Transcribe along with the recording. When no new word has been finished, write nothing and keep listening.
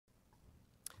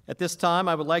At this time,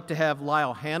 I would like to have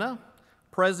Lyle Hanna,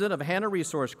 President of Hanna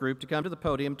Resource Group, to come to the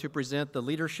podium to present the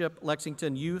Leadership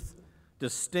Lexington Youth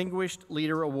Distinguished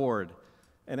Leader Award.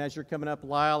 And as you're coming up,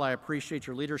 Lyle, I appreciate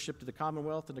your leadership to the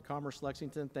Commonwealth and to Commerce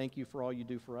Lexington. Thank you for all you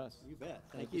do for us. You bet.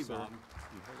 Thank you, sir.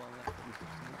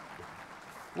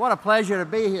 What a pleasure to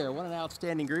be here. What an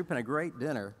outstanding group and a great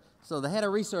dinner. So the Hanna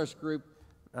Resource Group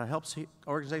helps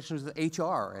organizations with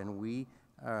HR, and we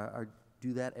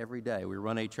do that every day. We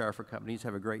run HR for companies,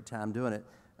 have a great time doing it.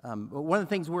 But one of the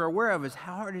things we're aware of is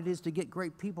how hard it is to get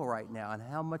great people right now and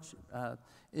how much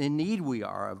in need we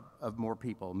are of more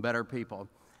people and better people.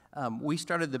 We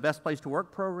started the Best Place to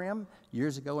Work program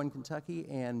years ago in Kentucky,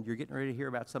 and you're getting ready to hear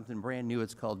about something brand new.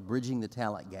 It's called Bridging the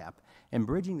Talent Gap. And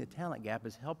Bridging the Talent Gap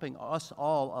is helping us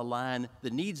all align the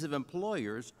needs of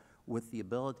employers with the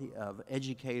ability of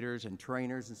educators and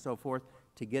trainers and so forth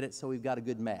to get it so we've got a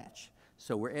good match.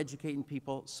 So we're educating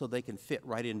people so they can fit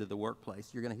right into the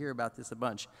workplace. You're going to hear about this a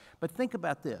bunch. But think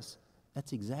about this.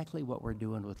 That's exactly what we're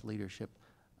doing with Leadership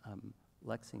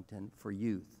Lexington for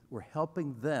youth. We're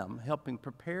helping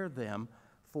prepare them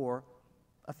for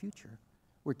a future.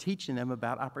 We're teaching them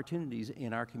about opportunities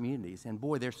in our communities. And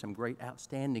boy, there's some great,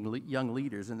 outstanding young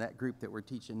leaders in that group that we're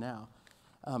teaching now.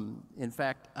 In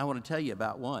fact, I want to tell you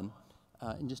about one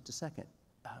in just a second.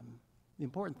 The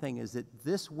important thing is that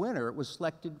this winner was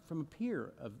selected from a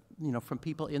peer of, from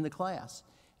people in the class.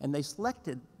 And they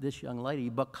selected this young lady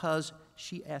because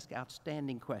she asked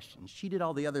outstanding questions. She did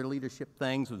all the other leadership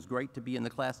things. It was great to be in the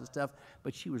class and stuff,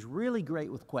 but she was really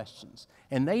great with questions.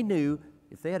 And they knew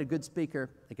if they had a good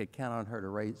speaker, they could count on her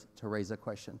to raise a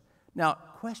question. Now,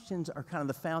 questions are kind of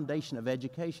the foundation of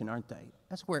education, aren't they?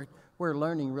 That's where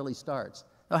learning really starts.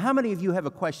 Now, how many of you have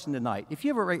a question tonight? If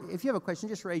you have a question,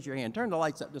 just raise your hand. Turn the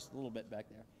lights up just a little bit back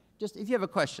there. Just if you have a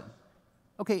question.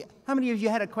 Okay, how many of you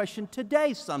had a question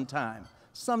today sometime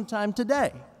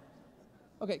today?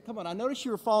 Okay, come on, I noticed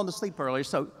you were falling asleep earlier,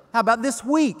 so how about this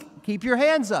week? Keep your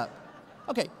hands up.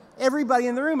 Okay, everybody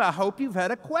in the room, I hope you've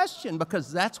had a question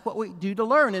because that's what we do to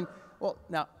learn. And, well,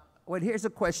 now, here's a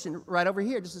question right over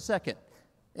here, just a second.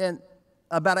 And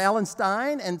about Alan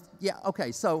Stein, and yeah,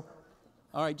 okay, so,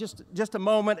 all right, just a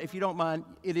moment, if you don't mind.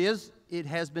 It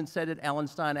has been said that Alan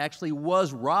Stein actually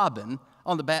was Robin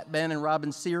on the Batman and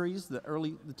Robin series, the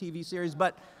TV series,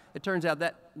 but it turns out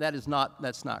that's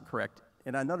not correct.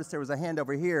 And I noticed there was a hand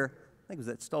over here, I think it was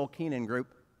that Stoll Keenan group,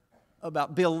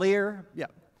 about Bill Lear. Yeah.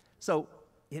 So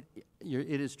it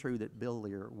is true that Bill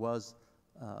Lear was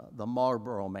the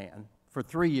Marlboro Man for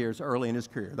 3 years early in his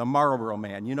career. The Marlboro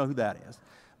Man, you know who that is.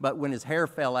 But when his hair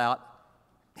fell out,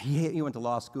 he went to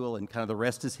law school and kind of the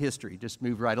rest is history, just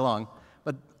moved right along.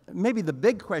 But maybe the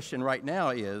big question right now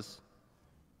is,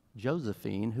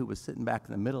 Josephine, who was sitting back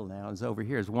in the middle now, is over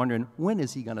here, is wondering, when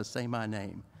is he going to say my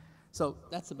name? So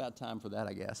that's about time for that,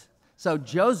 I guess. So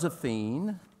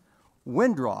Josephine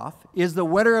Wendroth is the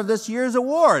winner of this year's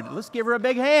award. Let's give her a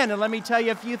big hand, and let me tell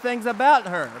you a few things about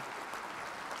her.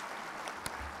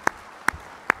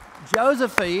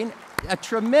 Josephine, a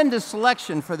tremendous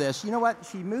selection for this. You know what?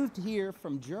 She moved here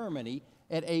from Germany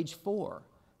at age 4,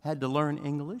 had to learn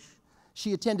English.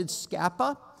 She attended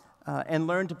Scapa, and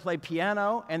learned to play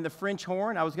piano and the French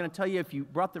horn. I was going to tell you, if you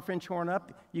brought the French horn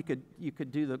up, you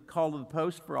could do the call to the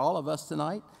post for all of us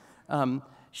tonight.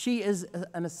 She is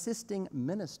an assisting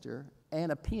minister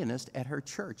and a pianist at her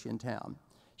church in town.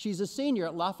 She's a senior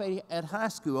at Lafayette High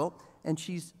School, and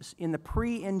she's in the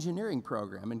pre-engineering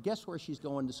program. And guess where she's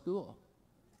going to school?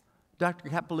 Dr.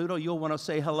 Capilouto, you'll want to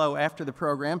say hello after the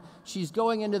program. She's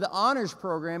going into the honors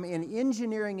program in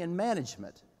engineering and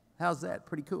management. How's that?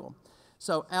 Pretty cool.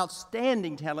 So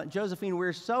outstanding talent. Josephine,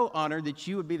 we're so honored that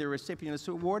you would be the recipient of this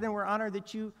award, and we're honored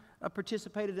that you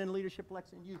participated in Leadership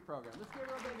Lexington Youth Program. Let's give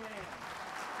her a big hand.